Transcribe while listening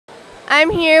I'm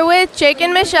here with Jake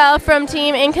and Michelle from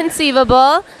Team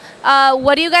Inconceivable.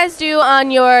 What do you guys do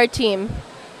on your team?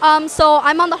 So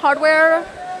I'm on the hardware.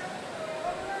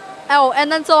 And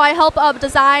then so I help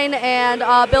design and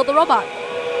build the robot.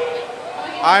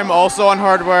 I'm also on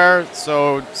hardware,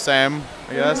 so Sam,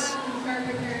 I guess.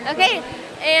 Okay,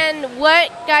 and what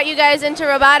got you guys into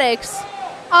robotics?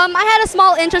 I had a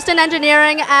small interest in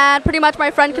engineering, and pretty much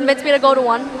my friend convinced me to go to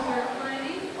one.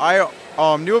 I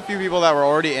knew a few people that were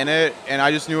already in it, and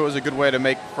I just knew it was a good way to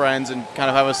make friends and kind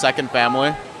of have a second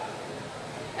family.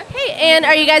 Okay, and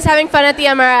are you guys having fun at the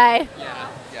MRI? Yeah.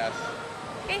 Yes.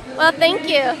 Okay, well, thank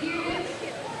you.